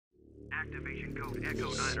Activation code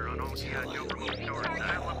Echo 9 on all G.I. Joe remote stores.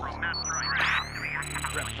 Dial up from M.A.S.S. right.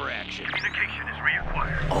 Prep for action. Communication is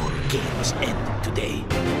reacquired. All games end today.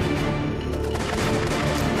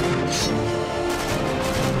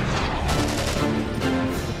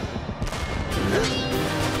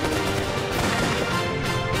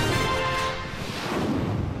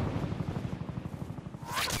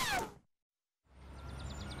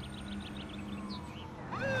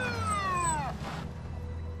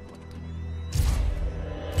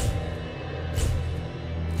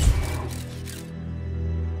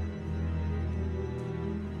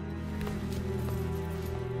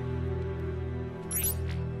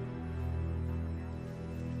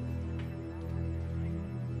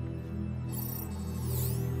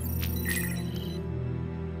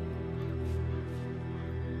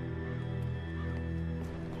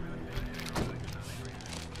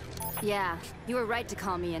 Yeah, you were right to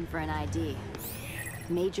call me in for an ID.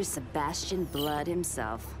 Major Sebastian Blood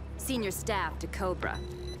himself. Senior staff to Cobra.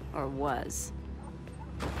 Or was.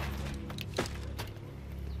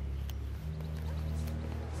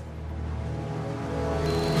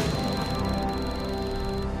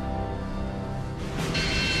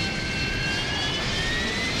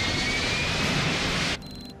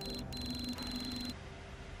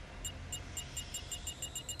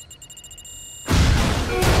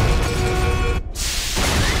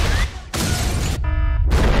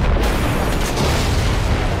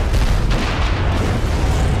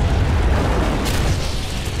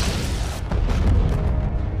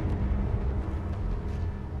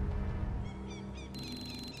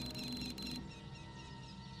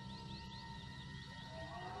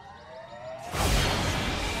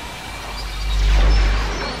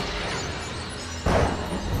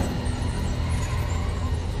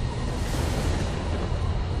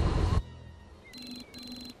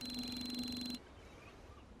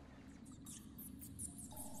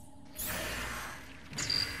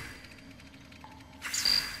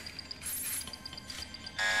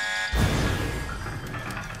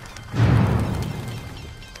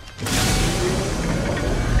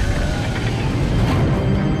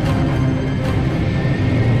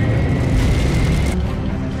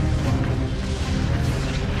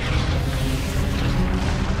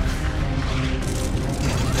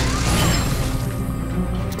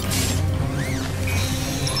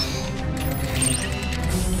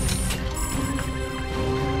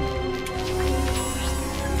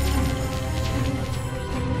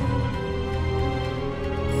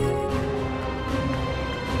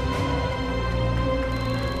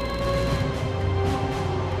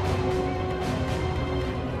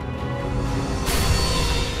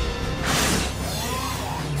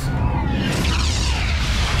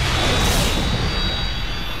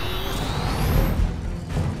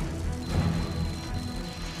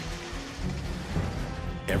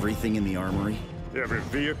 Everything in the armory? Every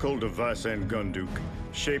vehicle, device, and gun, Duke.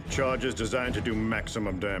 Shaped charges designed to do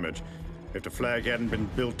maximum damage. If the flag hadn't been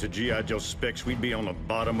built to G.I. Joe specs, we'd be on the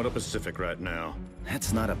bottom of the Pacific right now.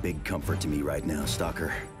 That's not a big comfort to me right now,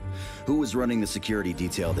 Stalker. Who was running the security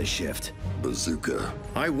detail this shift? Bazooka.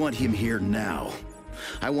 I want him here now.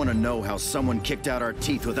 I want to know how someone kicked out our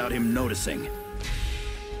teeth without him noticing.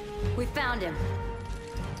 We found him.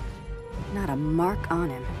 Not a mark on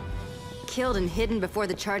him. Killed and hidden before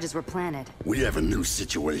the charges were planted. We have a new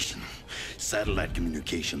situation. Satellite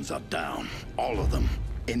communications are down. All of them.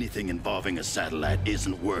 Anything involving a satellite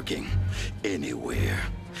isn't working. Anywhere.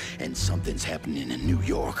 And something's happening in New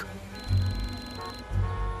York.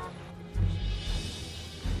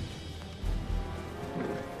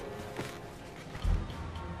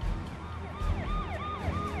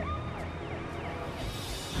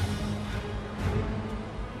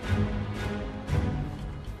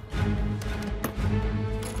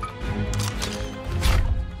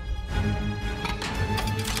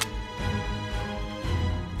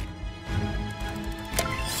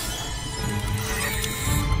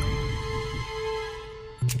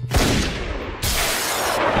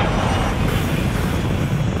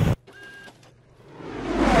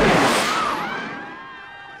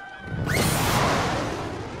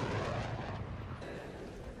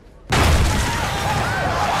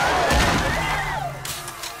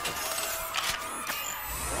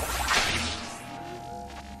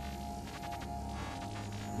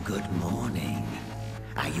 Good morning.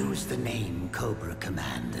 I use the name Cobra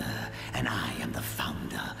Commander, and I am the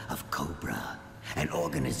founder of Cobra, an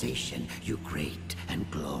organization you great and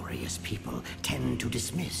glorious people tend to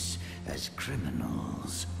dismiss as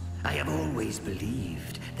criminals. I have always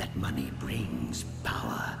believed that money brings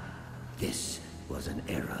power. This was an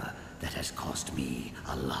error that has cost me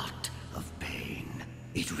a lot of pain.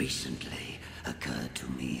 It recently occurred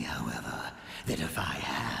to me, however, that if I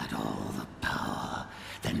had all the power,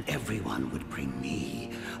 then everyone would bring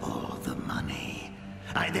me all the money.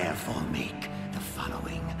 I therefore make the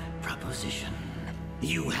following proposition.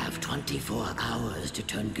 You have 24 hours to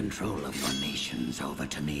turn control of your nations over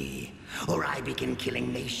to me, or I begin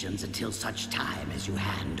killing nations until such time as you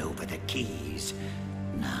hand over the keys.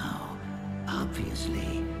 Now,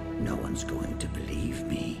 obviously, no one's going to believe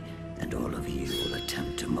me, and all of you will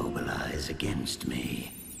attempt to mobilize against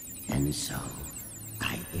me. And so,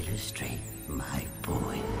 I illustrate my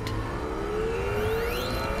point.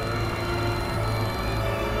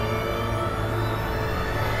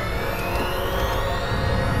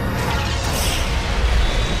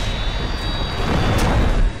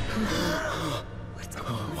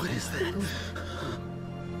 What is that?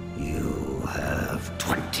 You have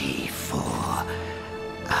 24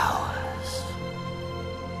 hours.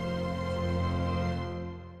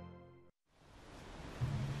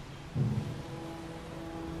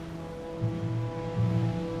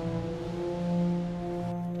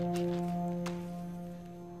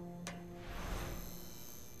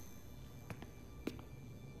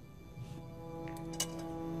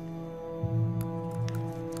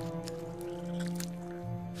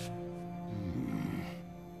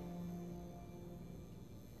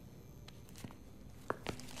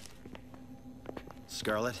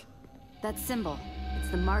 Scarlet? That symbol. It's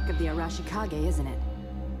the mark of the Arashikage, isn't it?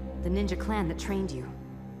 The ninja clan that trained you.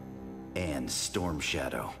 And Storm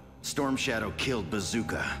Shadow. Storm Shadow killed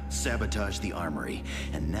Bazooka, sabotaged the armory,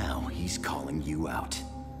 and now he's calling you out.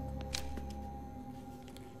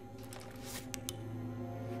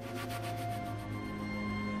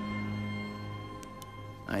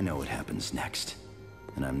 I know what happens next,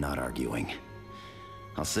 and I'm not arguing.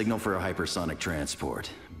 I'll signal for a hypersonic transport,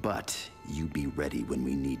 but you be ready when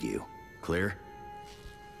we need you. Clear?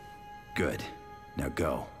 Good. Now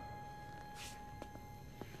go.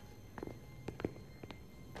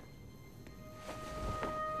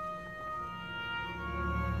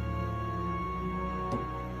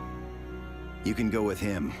 You can go with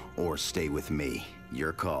him, or stay with me.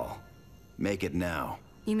 Your call. Make it now.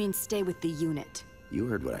 You mean stay with the unit? You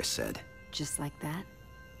heard what I said. Just like that?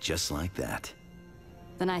 Just like that.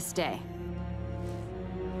 Then I stay.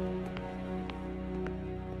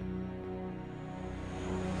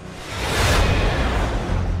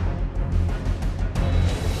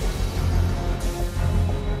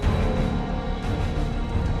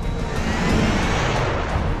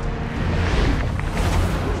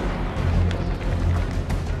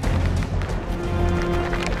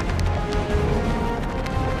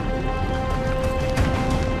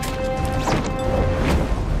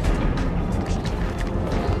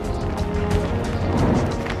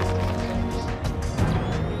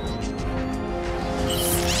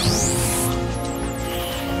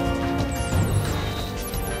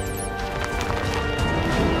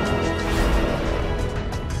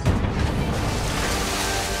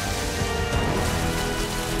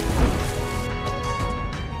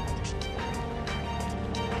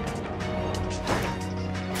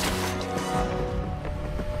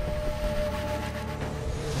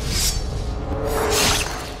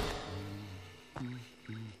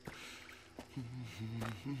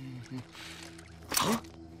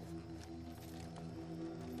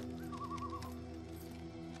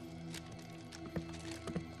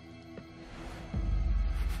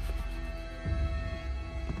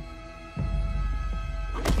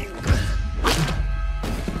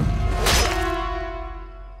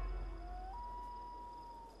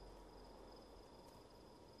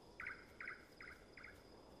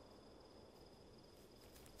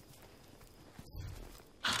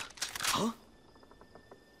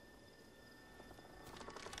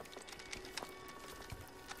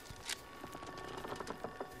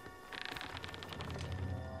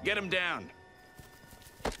 Get him down.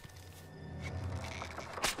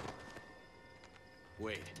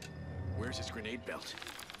 Wait, where's his grenade belt?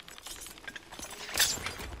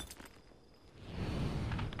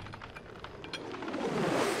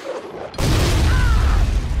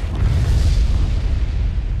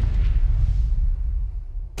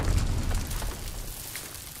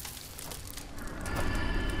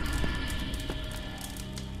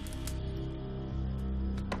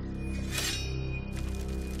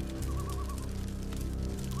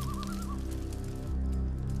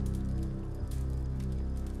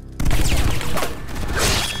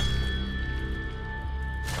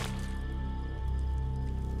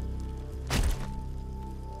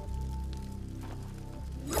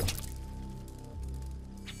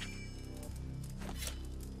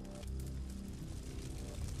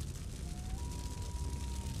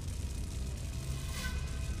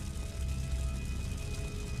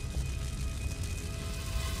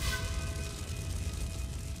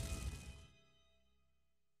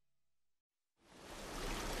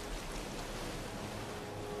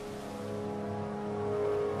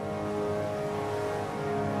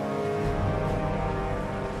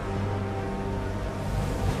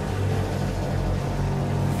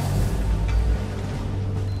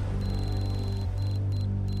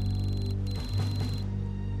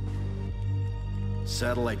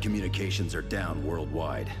 Satellite communications are down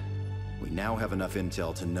worldwide. We now have enough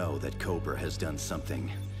intel to know that Cobra has done something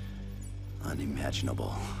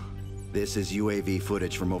unimaginable. This is UAV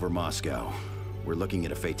footage from over Moscow. We're looking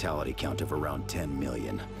at a fatality count of around 10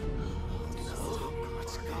 million.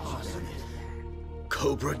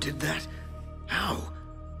 Cobra did that? How?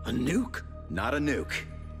 A nuke? Not a nuke,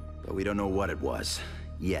 but we don't know what it was,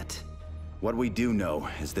 yet. What we do know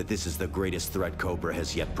is that this is the greatest threat Cobra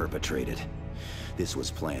has yet perpetrated. This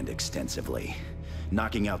was planned extensively.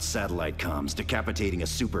 Knocking out satellite comms, decapitating a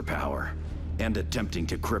superpower, and attempting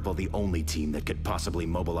to cripple the only team that could possibly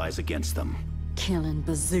mobilize against them. Killing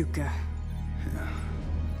Bazooka.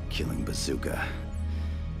 Killing Bazooka.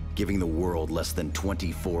 Giving the world less than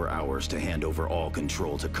 24 hours to hand over all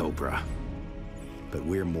control to Cobra. But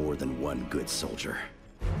we're more than one good soldier.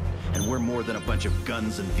 And we're more than a bunch of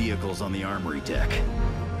guns and vehicles on the armory deck.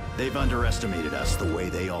 They've underestimated us the way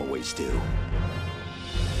they always do.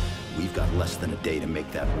 We've got less than a day to make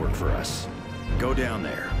that work for us. Go down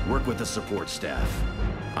there, work with the support staff.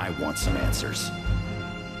 I want some answers.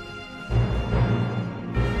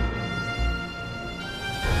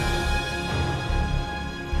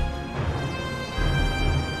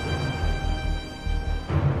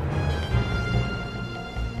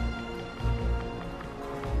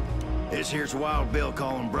 This here's Wild Bill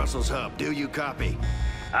calling Brussels Hub. Do you copy?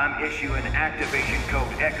 I'm issuing activation code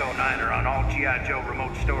Echo 9er on all G.I. Joe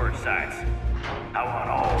remote storage sites. I want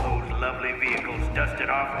all those lovely vehicles dusted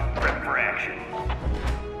off and prepped for action.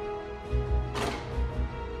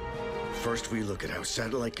 First we look at how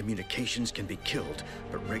satellite communications can be killed,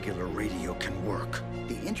 but regular radio can work.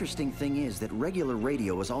 The interesting thing is that regular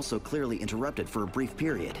radio is also clearly interrupted for a brief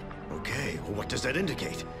period. Okay, well what does that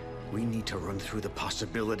indicate? We need to run through the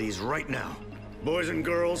possibilities right now. Boys and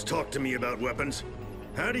girls, talk to me about weapons.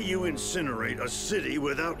 How do you incinerate a city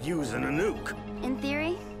without using a nuke? In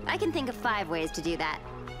theory, I can think of 5 ways to do that.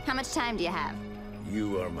 How much time do you have?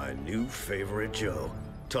 You are my new favorite Joe.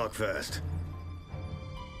 Talk fast.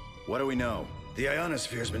 What do we know? The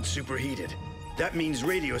ionosphere's been superheated. That means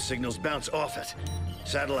radio signals bounce off it.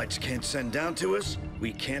 Satellites can't send down to us,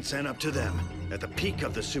 we can't send up to them. At the peak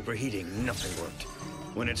of the superheating, nothing worked.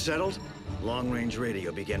 When it settled, long-range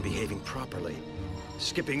radio began behaving properly,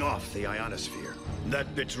 skipping off the ionosphere.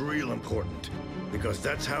 That bit's real important, because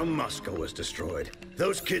that's how Moscow was destroyed.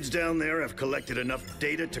 Those kids down there have collected enough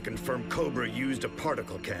data to confirm Cobra used a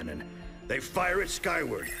particle cannon. They fire it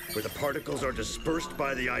skyward, where the particles are dispersed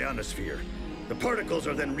by the ionosphere. The particles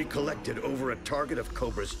are then recollected over a target of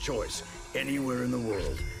Cobra's choice, anywhere in the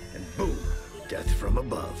world. And boom, death from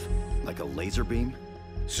above. Like a laser beam?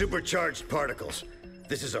 Supercharged particles.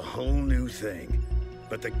 This is a whole new thing.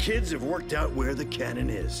 But the kids have worked out where the cannon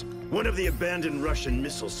is. One of the abandoned Russian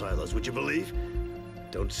missile silos, would you believe?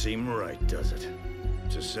 Don't seem right, does it?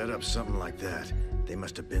 To set up something like that, they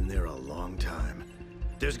must have been there a long time.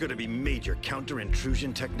 There's gonna be major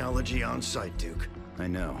counter-intrusion technology on site, Duke. I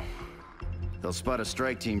know. They'll spot a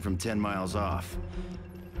strike team from 10 miles off.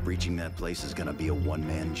 Reaching that place is gonna be a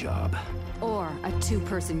one-man job. Or a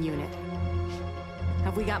 2-person unit.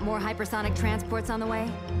 Have we got more hypersonic transports on the way?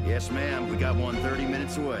 Yes, ma'am. We got one 30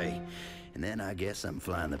 minutes away. And then I guess I'm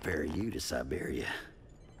flying the pair of you to Siberia.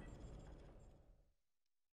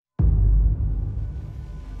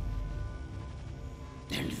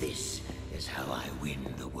 And this is how I win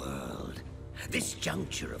the world. This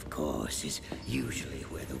juncture, of course, is usually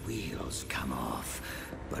where the wheels come off.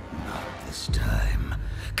 But not this time.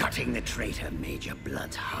 Cutting the traitor Major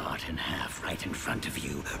Blood's heart in half right in front of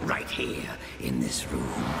you, right here, in this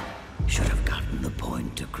room. Should have gotten the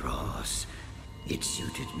point across. It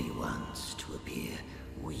suited me once to appear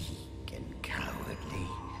weak and cowardly,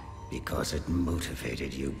 because it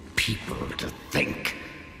motivated you people to think.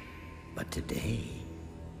 But today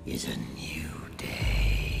is a new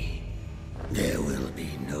day. There will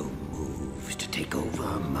be no moves to take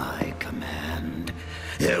over my command.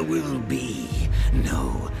 There will be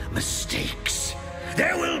no mistakes.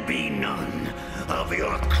 There will be none of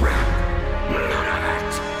your crap. None of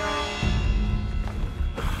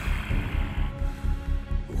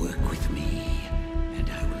it! Work with me, and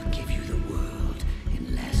I will give you the world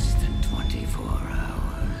in less than 24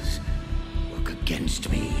 hours. Work against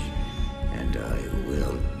me, and I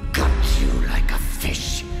will gut you like a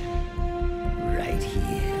fish. Right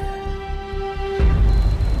here.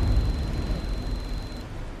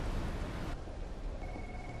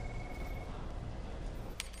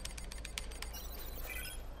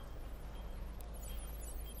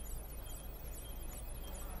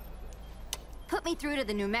 Put me through to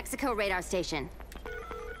the New Mexico radar station.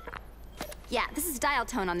 Yeah, this is dial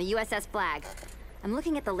tone on the U.S.S. flag. I'm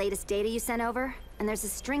looking at the latest data you sent over, and there's a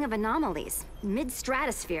string of anomalies,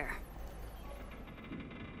 mid-stratosphere.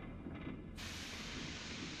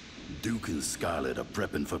 Duke and Scarlet are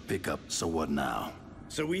prepping for pickup, so what now?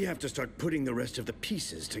 So we have to start putting the rest of the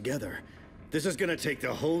pieces together. This is gonna take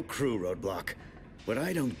the whole crew, Roadblock. What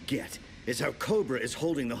I don't get is how Cobra is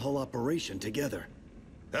holding the whole operation together.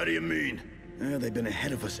 How do you mean? They've been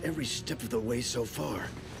ahead of us every step of the way so far.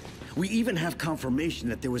 We even have confirmation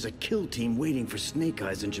that there was a kill team waiting for Snake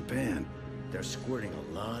Eyes in Japan. They're squirting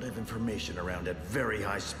a lot of information around at very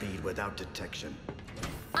high speed without detection.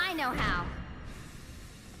 I know how.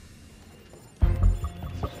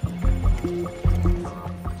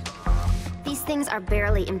 These things are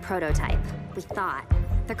barely in prototype, we thought.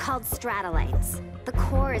 They're called stratolites. The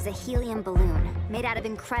core is a helium balloon, made out of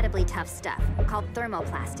incredibly tough stuff, called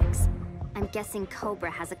thermoplastics. I'm guessing Cobra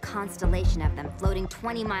has a constellation of them floating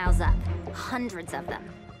 20 miles up. Hundreds of them.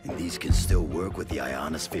 And these can still work with the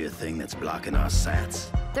ionosphere thing that's blocking our sats?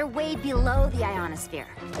 They're way below the ionosphere.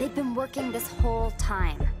 They've been working this whole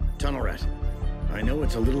time. Tunnel Rat, I know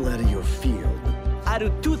it's a little out of your field. I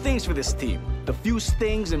do two things for this team. Defuse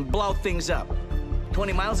things and blow things up.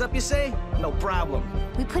 20 miles up, you say? No problem.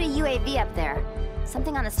 We put a UAV up there.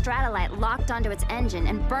 Something on the stratolite locked onto its engine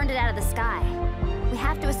and burned it out of the sky. We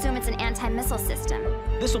have to assume it's an anti-missile system.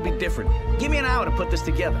 This will be different. Give me an hour to put this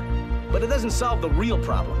together. But it doesn't solve the real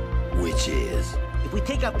problem. Which is? If we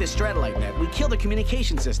take out this stratolite net, we kill the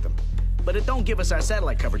communication system. But it don't give us our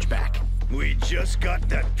satellite coverage back. We just got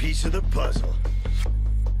that piece of the puzzle.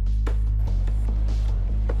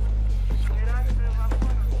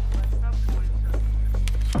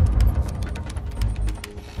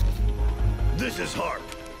 This is HARP,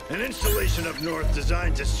 an installation up north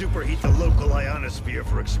designed to superheat the local ionosphere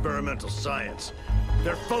for experimental science.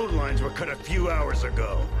 Their phone lines were cut a few hours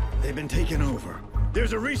ago. They've been taken over.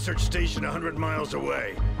 There's a research station 100 miles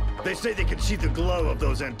away. They say they can see the glow of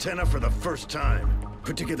those antennae for the first time.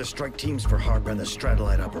 Put together strike teams for HARP and the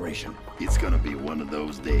Stratolite operation. It's gonna be one of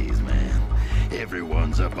those days, man.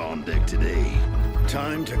 Everyone's up on deck today.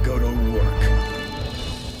 Time to go to work.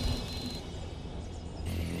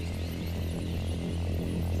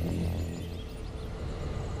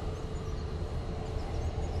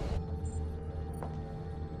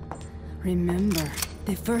 Remember,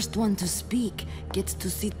 the first one to speak gets to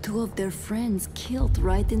see two of their friends killed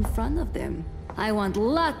right in front of them. I want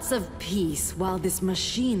lots of peace while this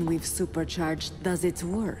machine we've supercharged does its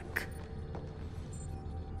work.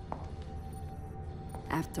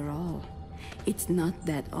 After all, it's not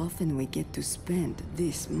that often we get to spend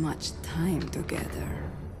this much time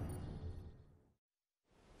together.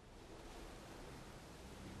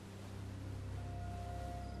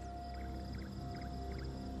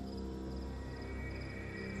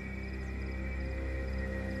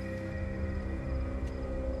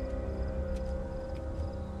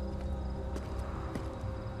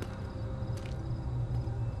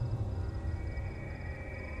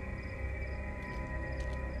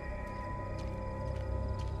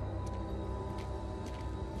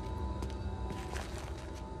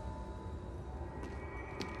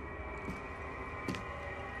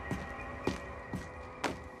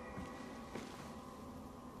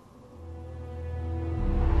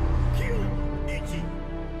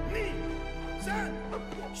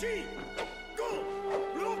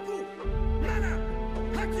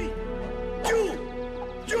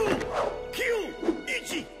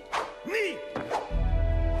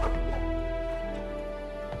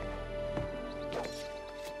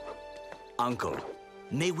 Uncle,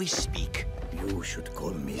 may we speak? You should call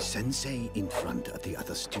me Sensei in front of the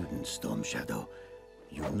other students, Storm Shadow.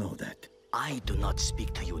 You know that. I do not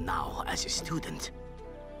speak to you now as a student.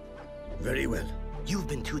 Very well. You've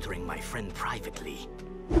been tutoring my friend privately.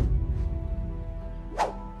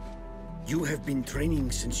 You have been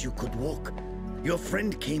training since you could walk. Your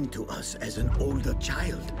friend came to us as an older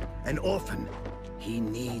child, an orphan. He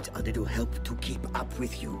needs a little help to keep up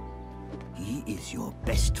with you. He is your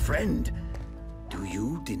best friend. Do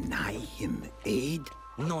you deny him aid?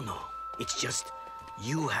 No. It's just,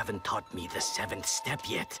 you haven't taught me the 7th step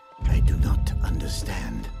yet. I do not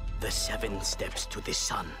understand. The 7 steps to the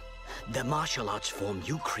sun. The martial arts form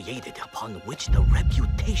you created upon which the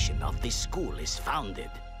reputation of this school is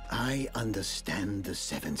founded. I understand the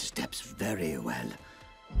 7 steps very well.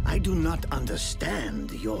 I do not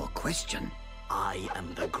understand your question. I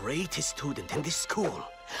am the greatest student in this school.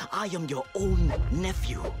 I am your own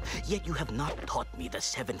nephew. Yet you have not taught me the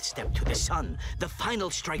 7th step to the sun, the final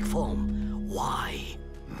strike form. Why?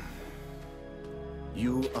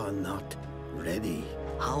 You are not ready.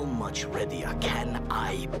 How much readier can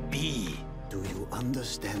I be? Do you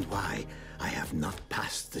understand why I have not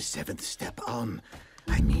passed the 7th step on?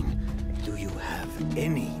 I mean, do you have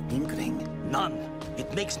any inkling? None.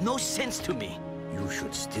 It makes no sense to me. You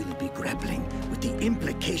should still be grappling with the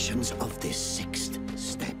implications of this 6th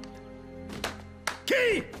step.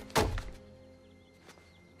 Key!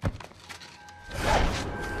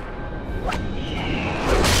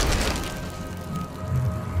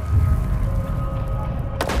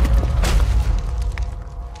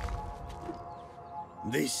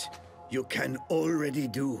 This you can already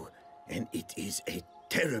do, and it is a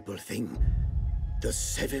terrible thing. The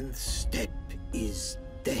 7th step is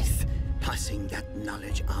death. Passing that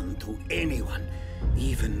knowledge on to anyone,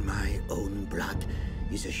 even my own blood,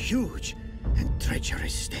 is a huge and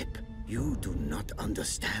treacherous step. You do not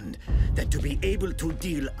understand that to be able to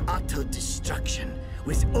deal utter destruction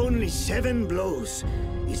with only 7 blows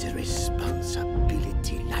is a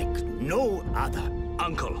responsibility like no other.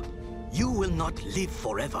 Uncle, you will not live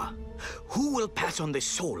forever. Who will pass on the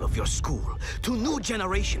soul of your school to new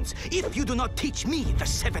generations if you do not teach me the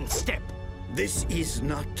 7th step? This is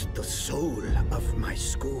not the soul of my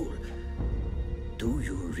school. Do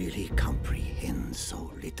you really comprehend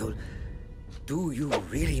so little? Do you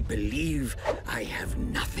really believe I have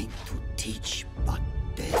nothing to teach but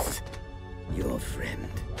death? Your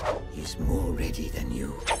friend is more ready than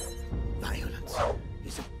you. Violence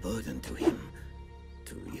is a burden to him.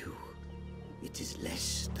 To you, it is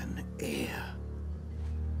less than air.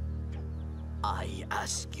 I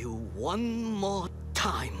ask you one more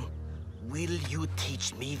time. Will you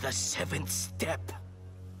teach me the 7th step?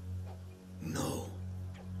 No.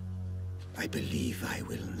 I believe I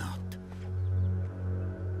will not.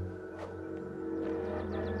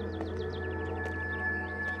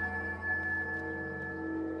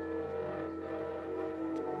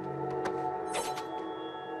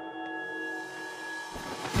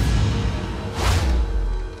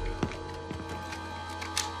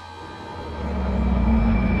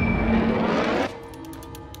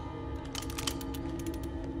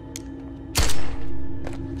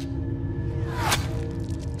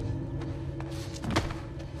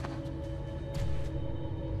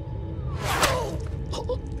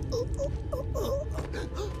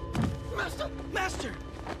 Master!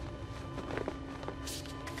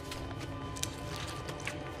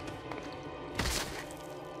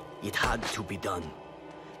 It had to be done.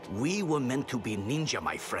 We were meant to be ninja,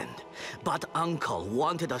 my friend. But Uncle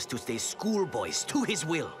wanted us to stay schoolboys to his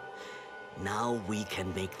will. Now we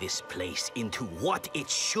can make this place into what it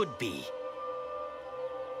should be.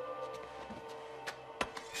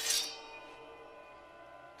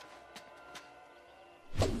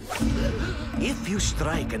 If you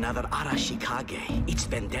strike another Arashikage, it's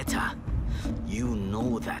vendetta. You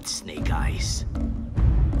know that, Snake Eyes.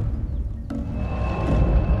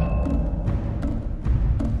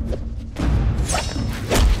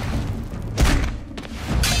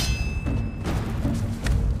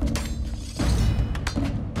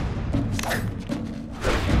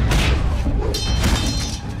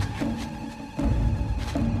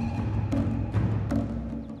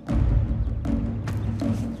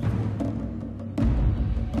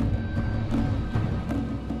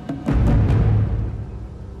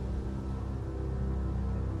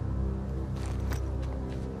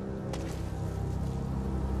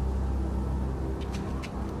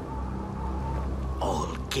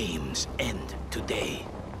 All games end today.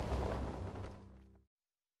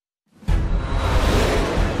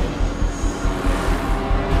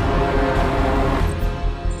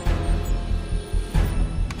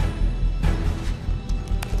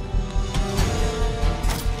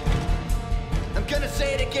 I'm gonna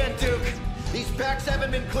say it again, Duke. These packs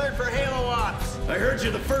haven't been cleared for Halo ops. I heard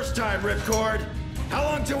you the first time, Ripcord. How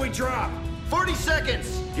long till we drop? 40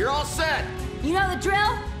 seconds. You're all set. You know the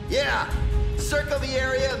drill? Yeah. Circle the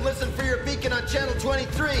area and listen for your beacon on channel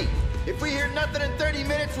 23. If we hear nothing in 30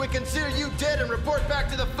 minutes, we consider you dead and report back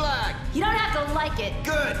to the flag. You don't have to like it.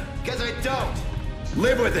 Good, because I don't.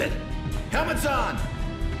 Live with it. Helmets on.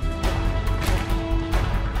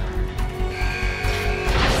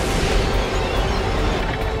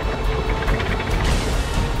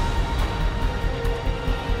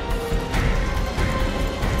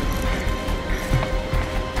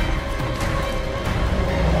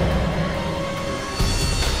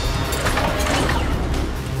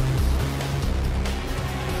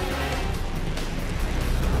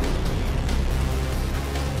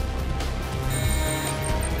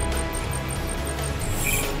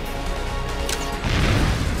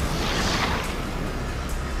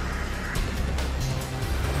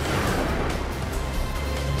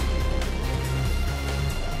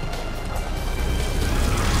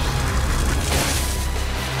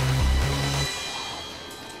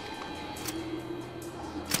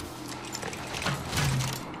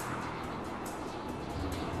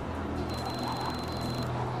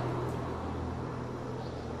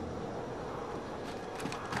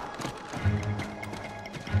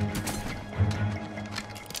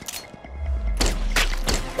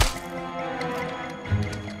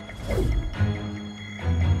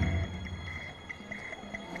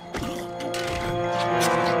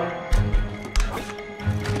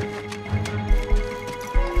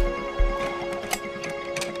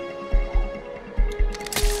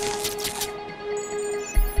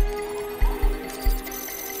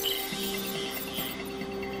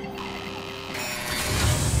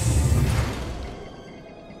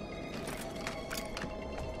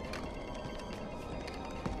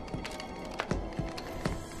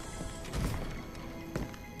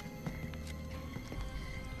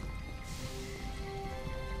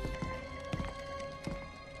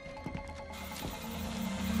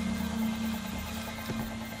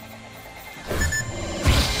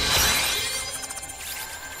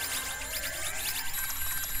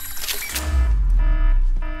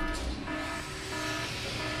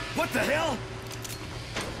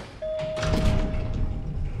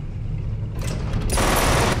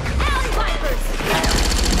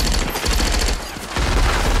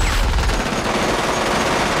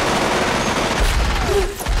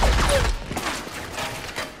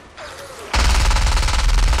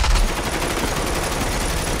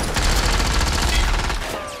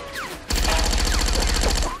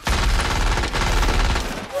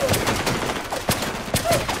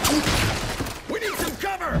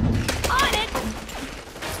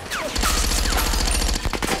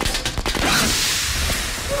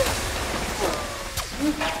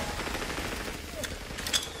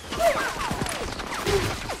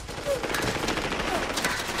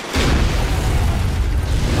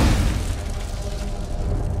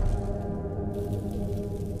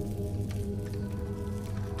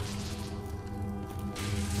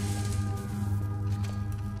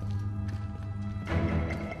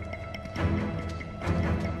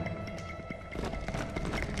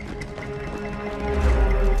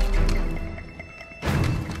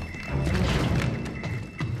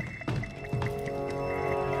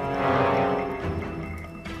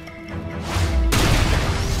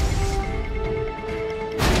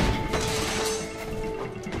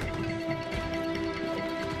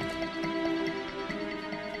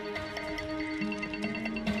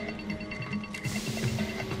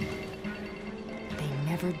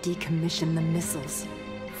 never decommission the missiles.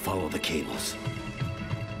 Follow the cables.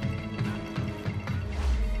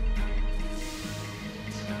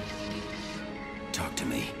 Talk to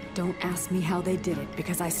me. Don't ask me how they did it,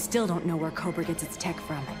 because I still don't know where Cobra gets its tech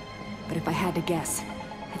from. But if I had to guess,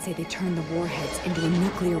 I'd say they turned the warheads into a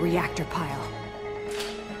nuclear reactor pile.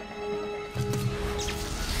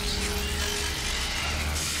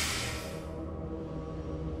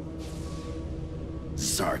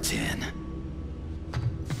 Zartan.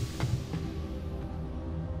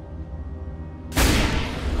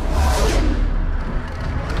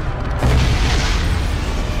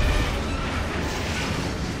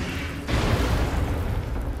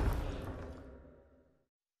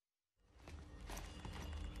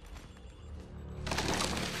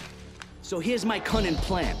 So here's my cunning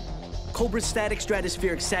plan. Cobra's static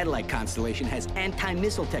stratospheric satellite constellation has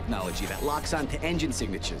anti-missile technology that locks onto engine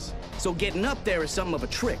signatures. So getting up there is something of a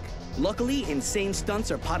trick. Luckily, insane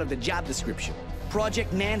stunts are part of the job description.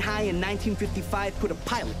 Project Man-High in 1955 put a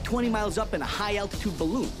pilot 20 miles up in a high-altitude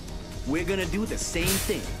balloon. We're gonna do the same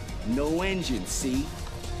thing. No engine, see?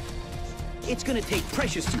 It's gonna take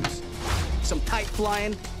pressure suits, some tight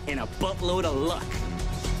flying, and a buttload of luck.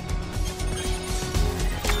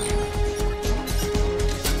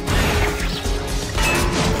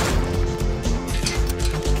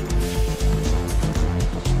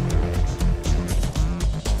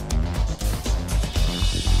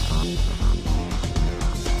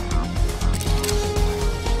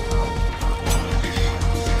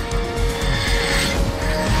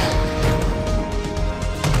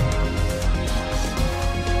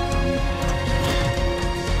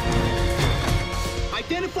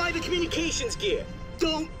 Identify the communications gear.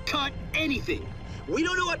 Don't cut anything. We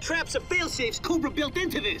don't know what traps or fail-safes Cobra built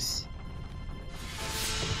into this.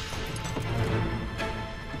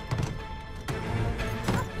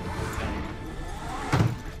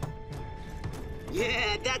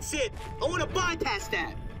 Yeah, that's it. I want to bypass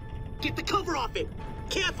that. Get the cover off it.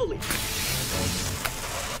 Carefully.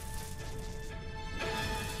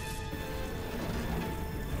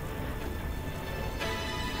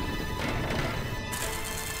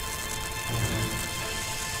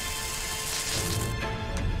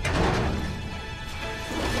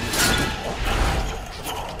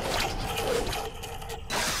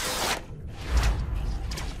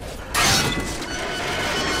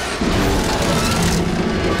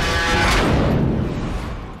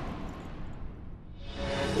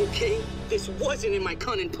 Okay, this wasn't in my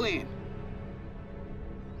cunning plan.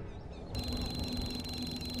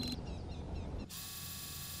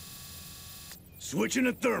 Switching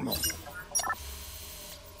to thermal.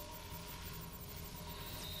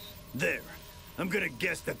 There. I'm gonna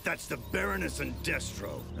guess that that's the Baroness and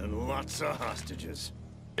Destro, and lots of hostages.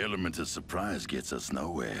 Element of surprise gets us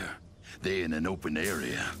nowhere. They're in an open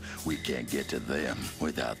area. We can't get to them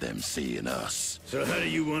without them seeing us. So how do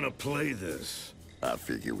you want to play this? I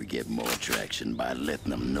figure we get more traction by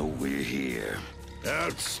letting them know we're here.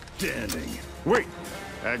 Outstanding. Wait,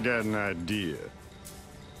 I got an idea.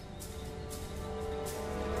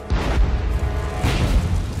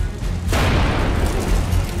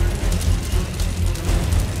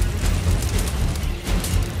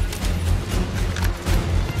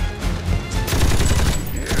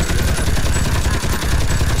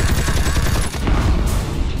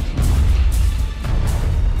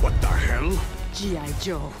 G.I.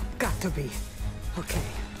 Joe. Got to be. Okay,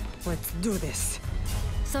 let's do this.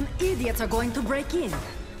 Some idiots are going to break in.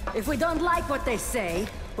 If we don't like what they say,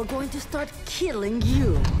 we're going to start killing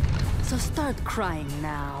you. So start crying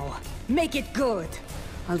now. Make it good.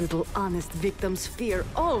 A little honest victim's fear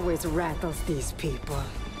always rattles these people.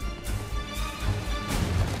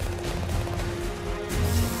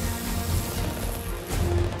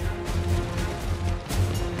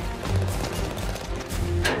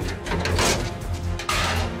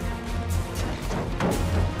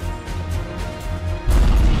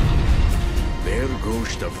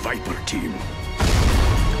 The Viper team.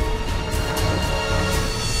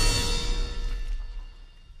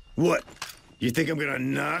 What? You think I'm gonna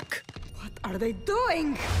knock? What are they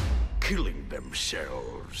doing? Killing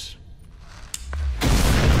themselves.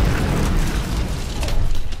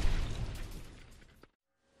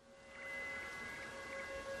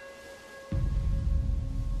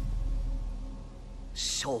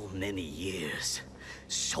 So many years.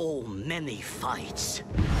 So many fights.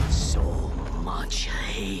 So much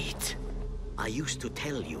hate. I used to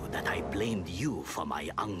tell you that I blamed you for my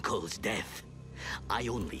uncle's death. I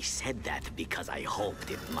only said that because I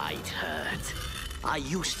hoped it might hurt. I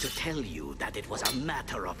used to tell you that it was a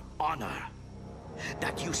matter of honor.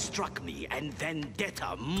 That you struck me and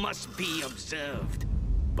vendetta must be observed.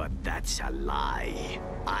 But that's a lie.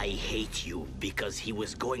 I hate you because he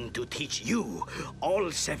was going to teach you all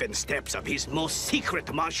 7 steps of his most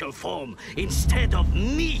secret martial form instead of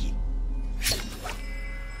me.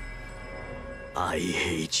 I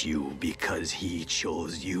hate you because he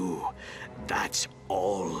chose you. That's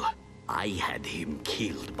all. I had him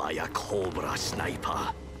killed by a Cobra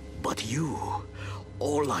sniper. But you,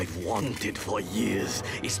 all I've wanted for years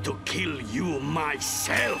is to kill you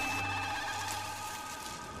myself.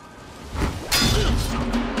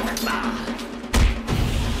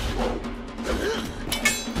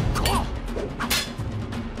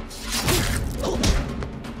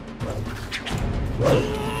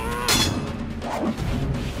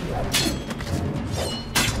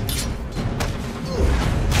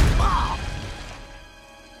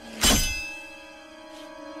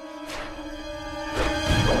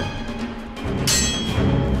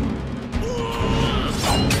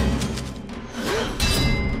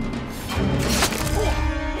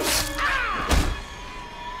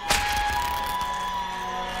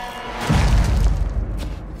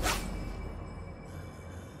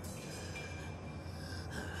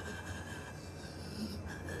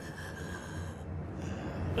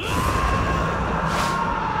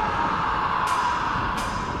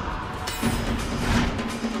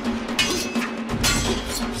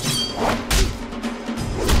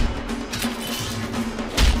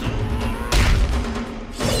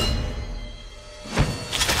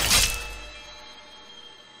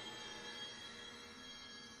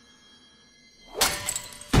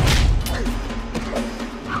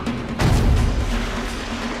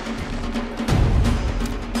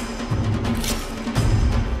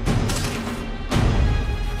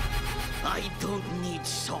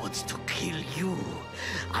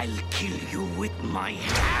 I'll kill you with my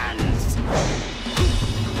hands!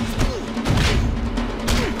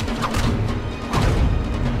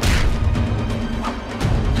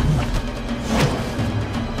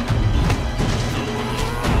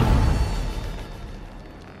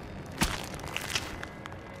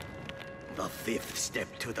 The 5th step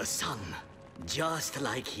to the sun. Just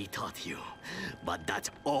like he taught you. But that's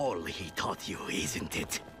all he taught you, isn't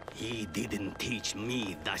it? He didn't teach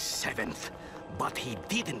me the 7th, but he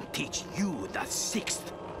didn't teach you the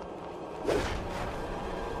 6th.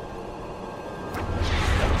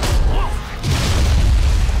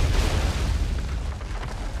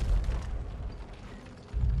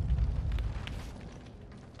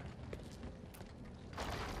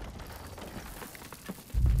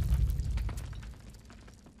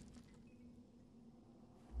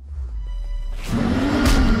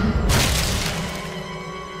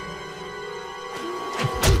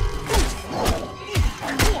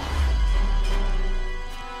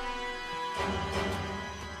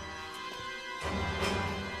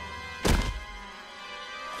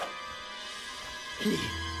 He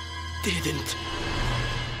didn't.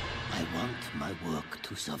 I want my work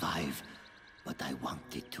to survive, but I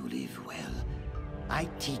want it to live well. I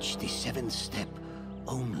teach the 7th step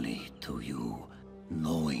only to you,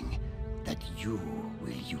 knowing that you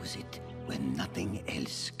will use it when nothing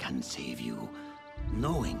else can save you,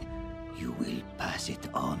 knowing you will pass it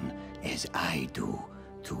on as I do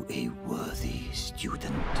to a worthy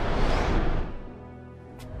student.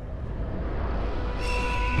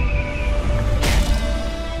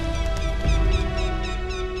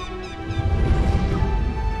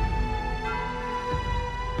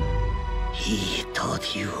 He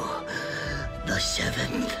taught you the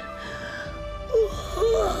 7th.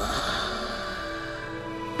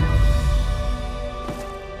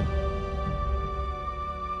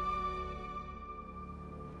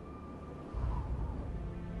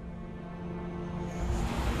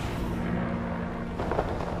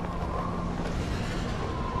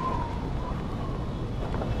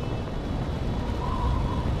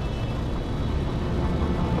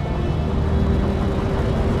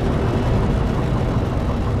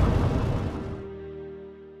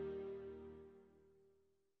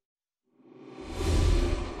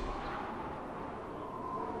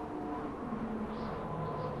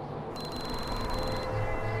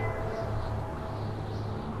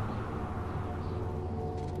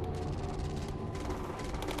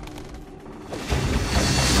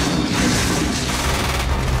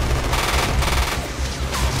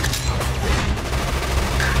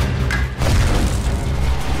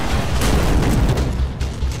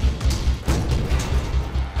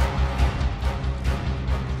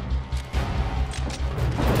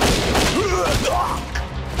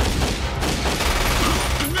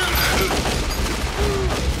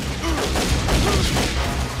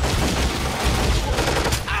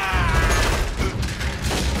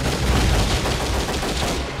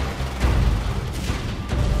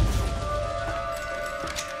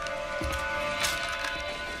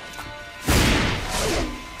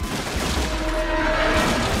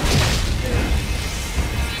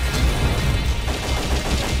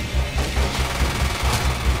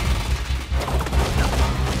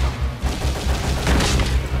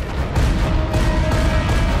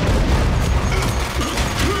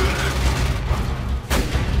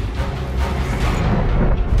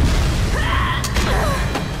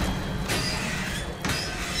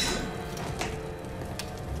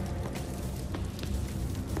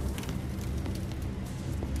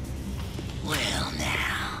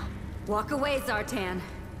 Walk away, Zartan.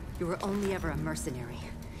 You were only ever a mercenary.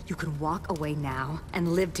 You can walk away now and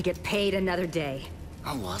live to get paid another day.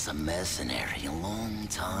 I was a mercenary a long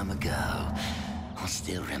time ago. I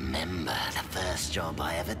still remember the first job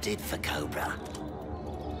I ever did for Cobra.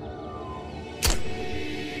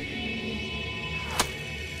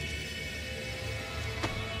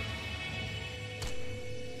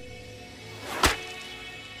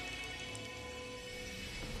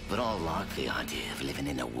 But I like the idea of living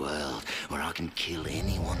in a world where I can kill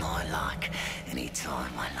anyone I like,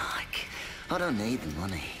 anytime I like. I don't need the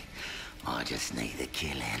money. I just need the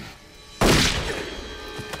killing.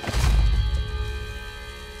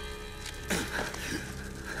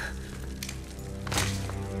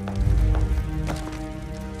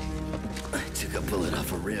 I took a bullet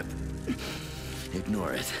off a rib.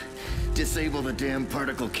 Ignore it. Disable the damn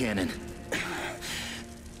particle cannon.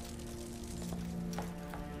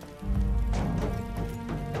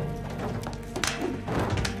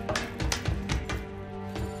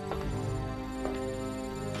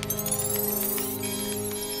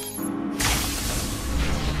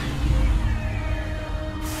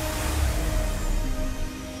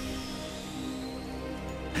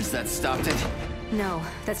 Has that stopped it? No,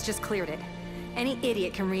 that's just cleared it. Any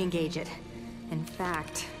idiot can re-engage it. In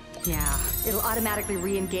fact, yeah, it'll automatically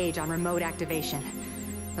re-engage on remote activation.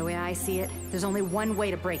 The way I see it, there's only one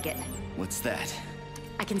way to break it. What's that?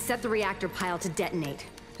 I can set the reactor pile to detonate.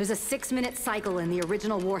 There's a 6-minute cycle in the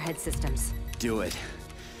original warhead systems. Do it.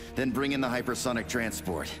 Then bring in the hypersonic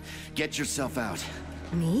transport. Get yourself out.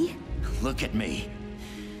 Me? Look at me.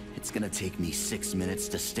 It's gonna take me 6 minutes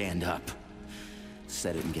to stand up.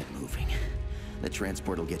 Set it and get moving. The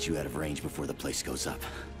transport will get you out of range before the place goes up.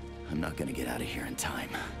 I'm not gonna get out of here in time.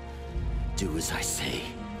 Do as I say.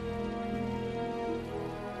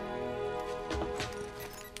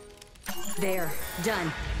 There.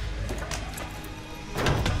 Done.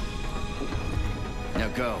 Now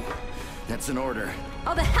go. That's an order.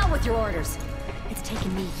 Oh, the hell with your orders! It's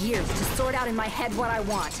taken me years to sort out in my head what I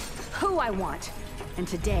want, who I want. And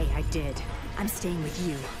today I did. I'm staying with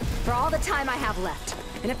you. For all the time I have left.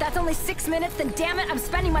 And if that's only 6 minutes, then damn it, I'm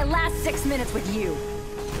spending my last 6 minutes with you.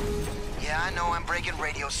 Yeah, I know I'm breaking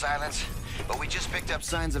radio silence, but we just picked up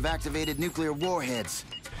signs of activated nuclear warheads.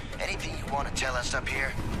 Anything you want to tell us up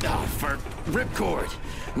here? Oh, for ripcord!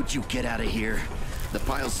 Would you get out of here? The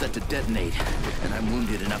pile's set to detonate, and I'm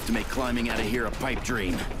wounded enough to make climbing out of here a pipe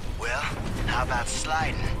dream. Well, how about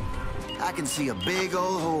sliding? I can see a big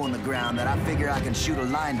old hole in the ground that I figure I can shoot a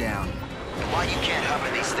line down. Why you can't hover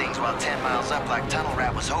these things while 10 miles up like Tunnel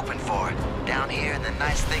Rat was hoping for? Down here in the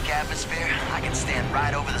nice thick atmosphere, I can stand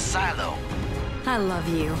right over the silo. I love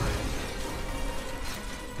you.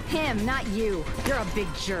 Him, not you. You're a big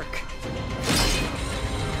jerk.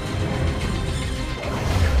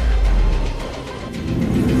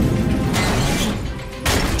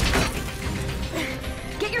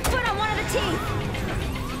 Get your foot on one of the teeth!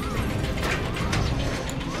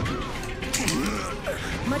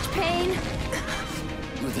 Much pain?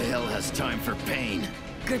 Who the hell has time for pain?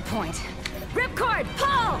 Good point. Ripcord,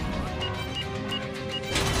 pull!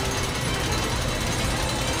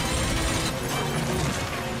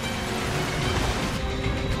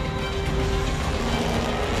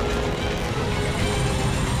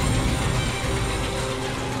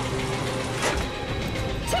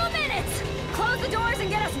 Close the doors and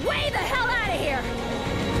get us way the hell out of here!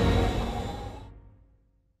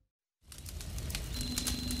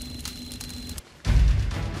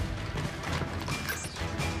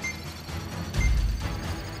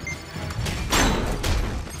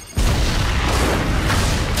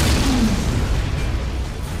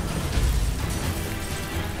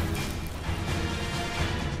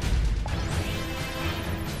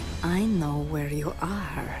 I know where you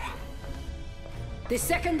are. The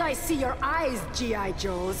second I see your eyes, G.I.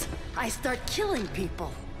 Joes, I start killing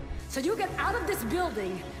people. So you get out of this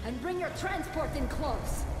building and bring your transport in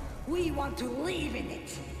close. We want to leave in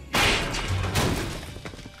it.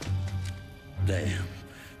 Damn.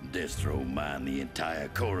 Destro mined the entire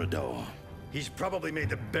corridor. He's probably made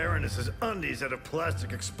the Baroness's undies out of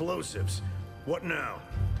plastic explosives. What now?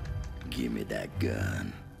 Give me that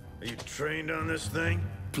gun. Are you trained on this thing?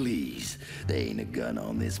 Please, there ain't a gun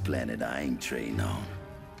on this planet I ain't trained on.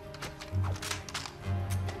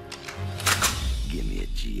 Give me a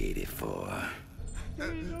G84.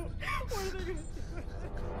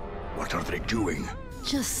 What are they doing?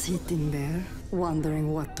 Just sitting there,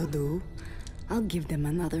 wondering what to do. I'll give them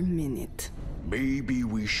another minute. Maybe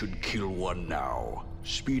we should kill one now.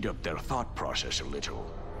 Speed up their thought process a little.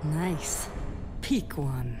 Nice. Pick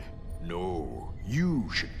one. No, you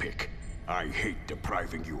should pick. I hate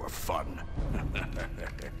depriving you of fun.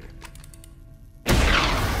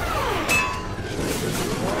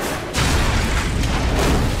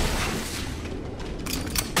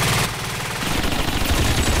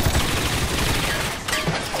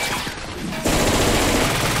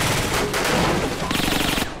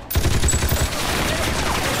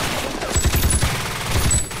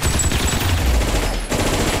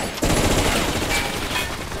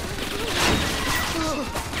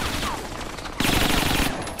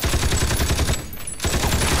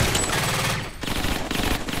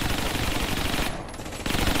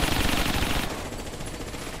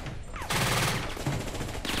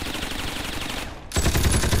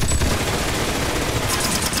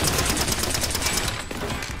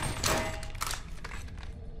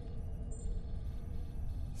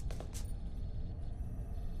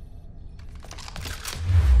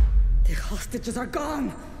 Hostages are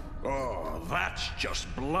gone! Oh, that's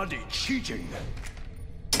just bloody cheating.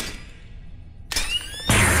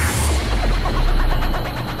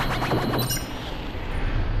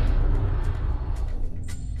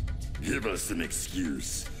 Give us an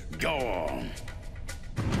excuse. Go on.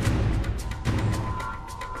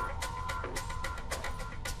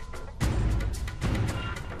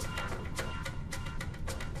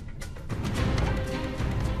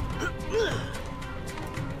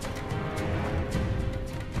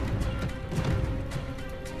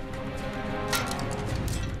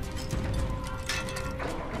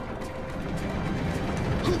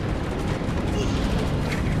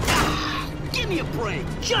 Give me a break!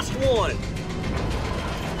 Just one!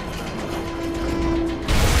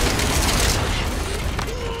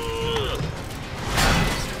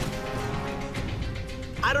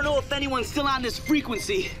 I don't know if anyone's still on this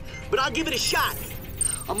frequency, but I'll give it a shot.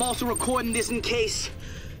 I'm also recording this in case,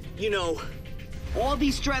 you know, all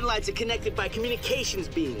these Stratolites are connected by communications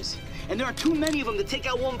beams, and there are too many of them to take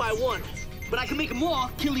out one by one. But I can make them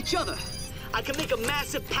all kill each other. I can make a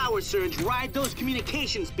massive power surge ride those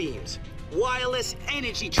communications beams. Wireless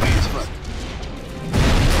energy transfer.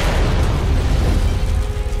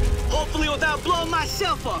 Hopefully without blowing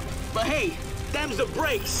myself up. But hey, them's the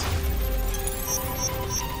breaks.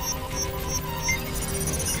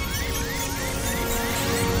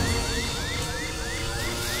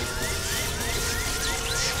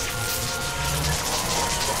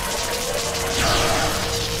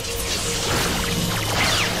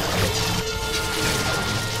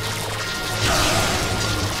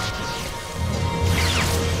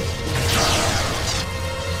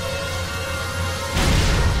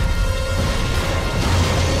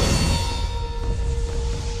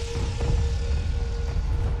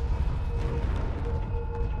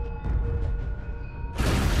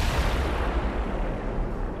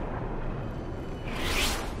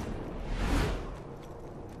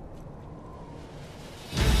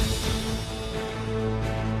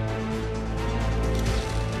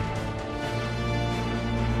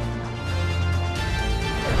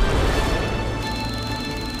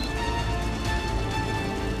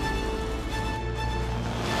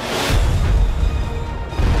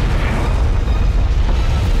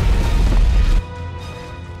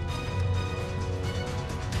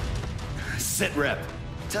 Sit rep.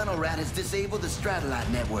 Tunnel Rat has disabled the Stratolite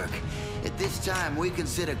network. At this time, we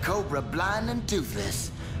consider Cobra blind and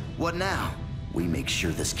toothless. What now? We make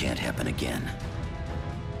sure this can't happen again.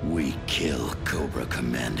 We kill Cobra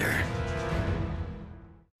Commander.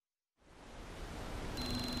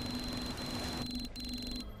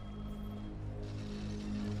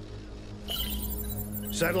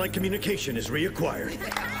 Satellite communication is reacquired.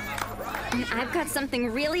 I've got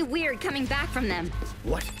something really weird coming back from them.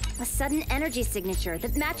 What? A sudden energy signature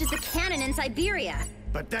that matches the cannon in Siberia.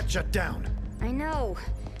 But that shut down. I know.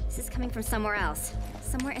 This is coming from somewhere else.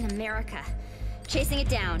 Somewhere in America. Chasing it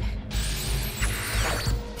down.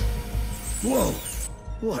 Whoa!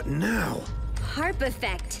 What now? Harp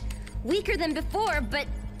effect. Weaker than before, but...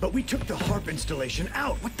 But we took the harp installation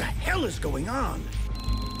out. What the hell is going on?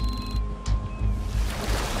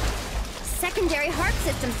 Secondary harp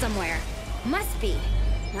system somewhere. Must be.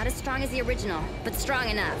 Not as strong as the original, but strong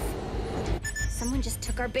enough. Someone just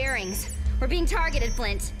took our bearings. We're being targeted,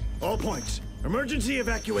 Flint. All points. Emergency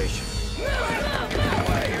evacuation.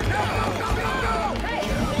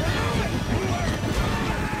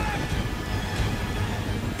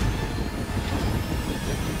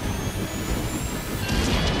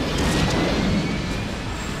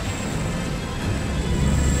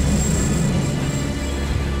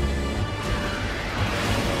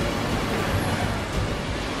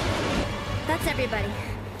 That's everybody.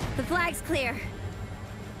 The flag's clear.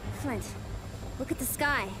 Flint, look at the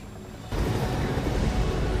sky.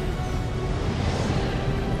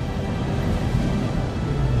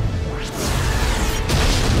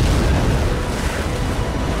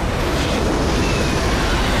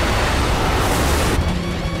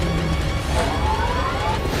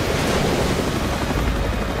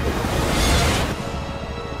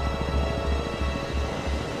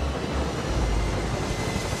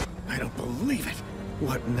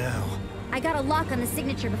 a lock on the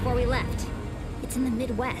signature before we left. It's in the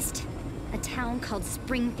Midwest. A town called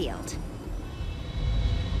Springfield.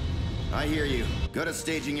 I hear you. Go to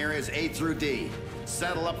staging areas A through D.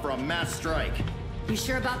 Saddle up for a mass strike. You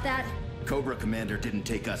sure about that? Cobra Commander didn't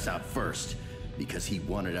take us out first, because he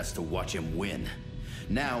wanted us to watch him win.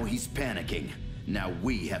 Now he's panicking. Now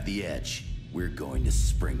we have the edge. We're going to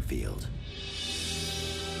Springfield.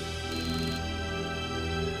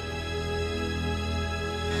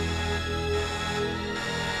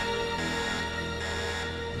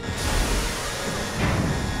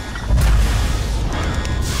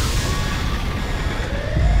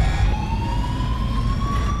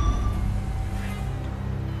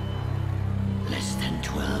 Less than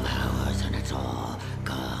 12 hours and it's all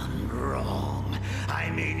gone wrong. I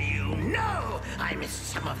mean, you know I missed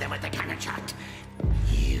some of them with the cannon shot.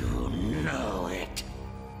 You know it.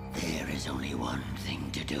 There is only one thing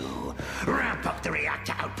to do. Ramp up the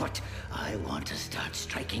reactor output. I want to start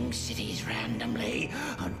striking cities randomly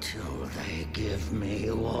until they give me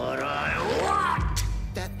what I want.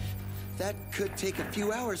 That could take a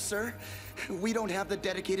few hours, sir. We don't have the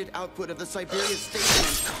dedicated output of the Siberia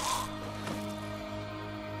station.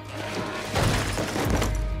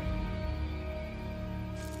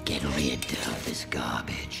 Get rid of this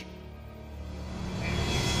garbage.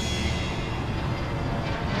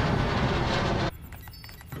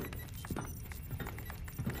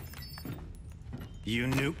 You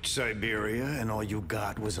nuked Siberia and all you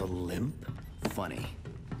got was a limp? Funny.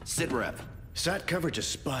 Sit rep. Sat coverage is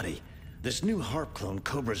spotty. This new HARP clone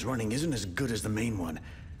Cobra's running isn't as good as the main one.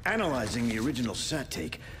 Analyzing the original Sat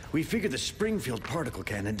take, we figure the Springfield particle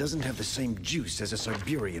cannon doesn't have the same juice as a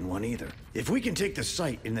Siberian one either. If we can take the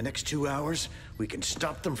site in the next 2 hours, we can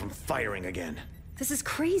stop them from firing again. This is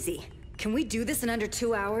crazy. Can we do this in under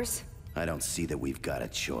 2 hours? I don't see that we've got a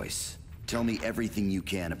choice. Tell me everything you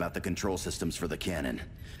can about the control systems for the cannon.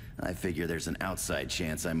 I figure there's an outside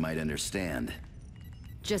chance I might understand.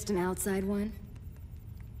 Just an outside one?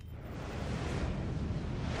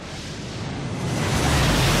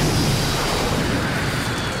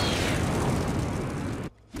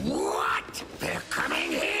 What? They're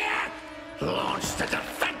coming here? Launch the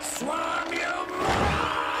defense swarm, you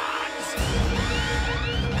morons!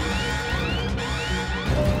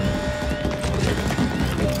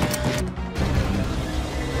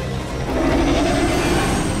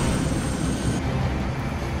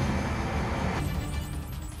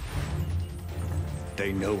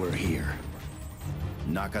 They know we're here.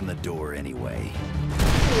 Knock on the door anyway.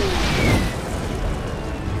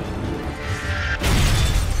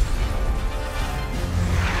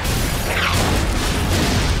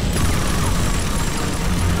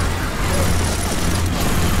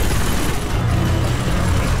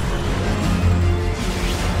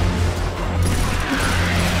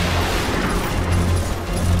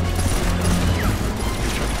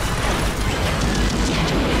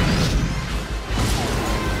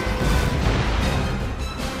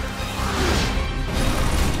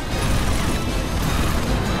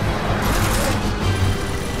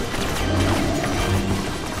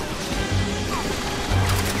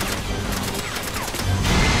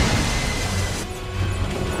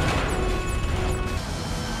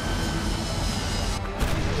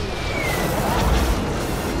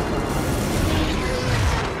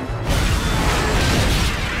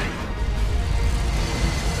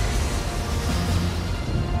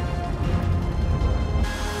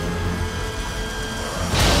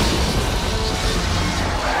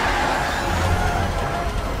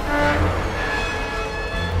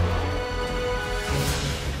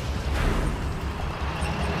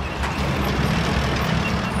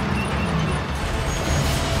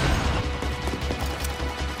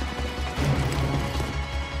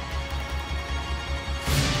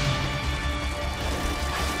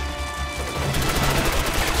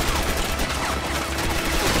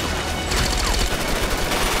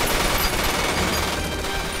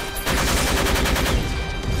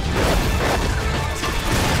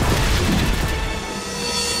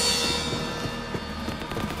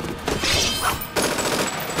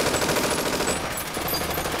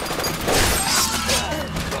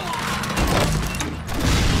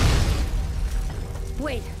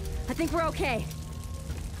 Wait, I think we're okay.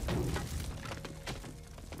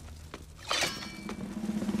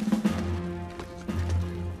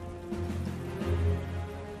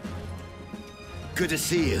 Good to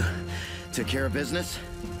see you. Took care of business?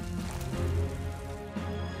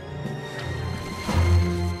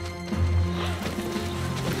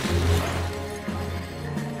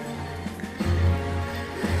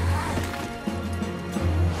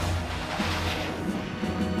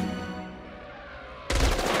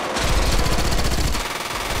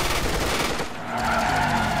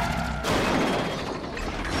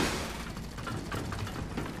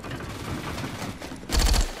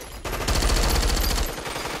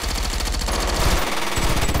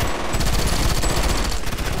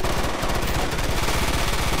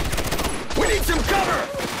 need some cover!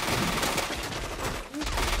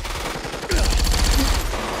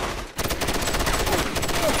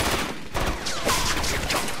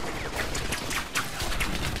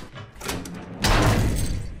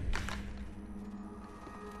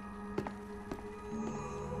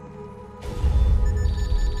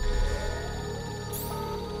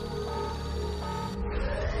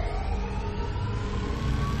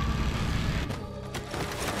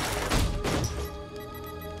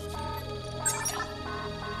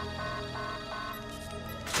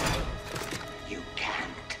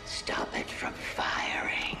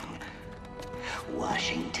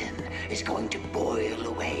 Washington is going to boil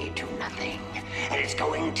away to nothing, and it's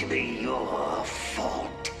going to be your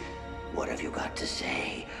fault. What have you got to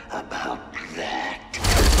say about that?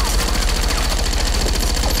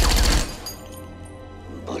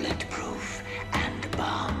 Bulletproof and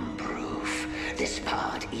bomb-proof. This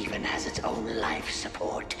pod even has its own life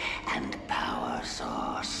support and power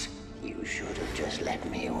source. You should have just let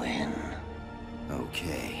me win.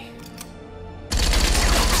 Okay.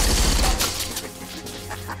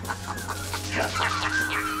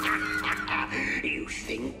 You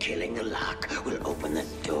think killing the lock will open the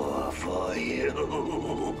door for you?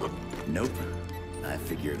 Nope. I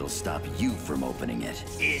figure it'll stop you from opening it.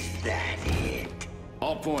 Is that it?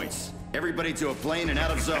 All points. Everybody to a plane and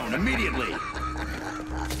out of zone, immediately!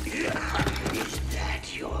 Is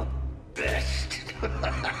that your best?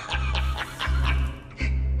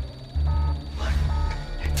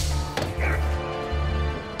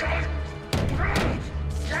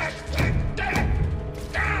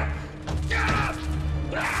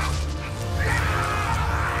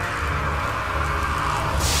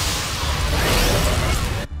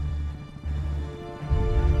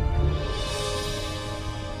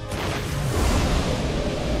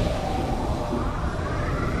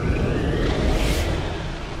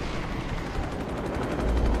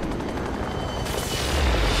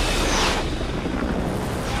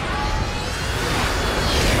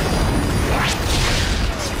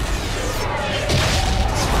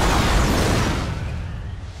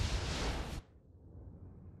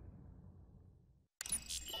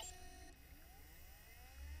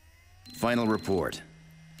 Final report.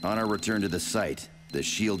 On our return to the site, the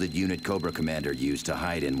shielded unit Cobra commander used to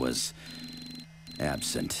hide in was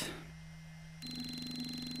absent.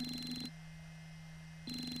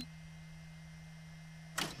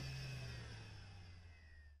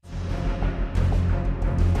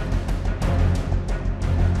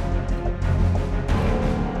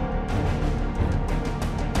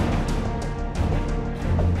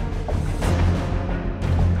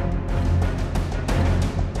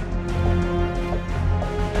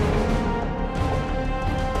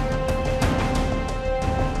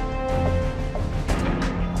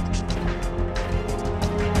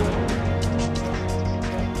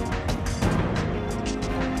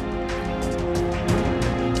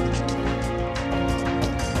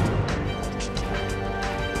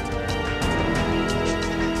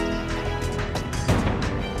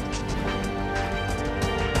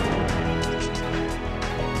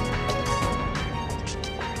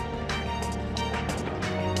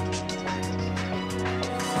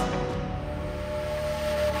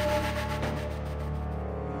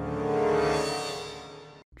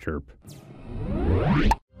 Chirp.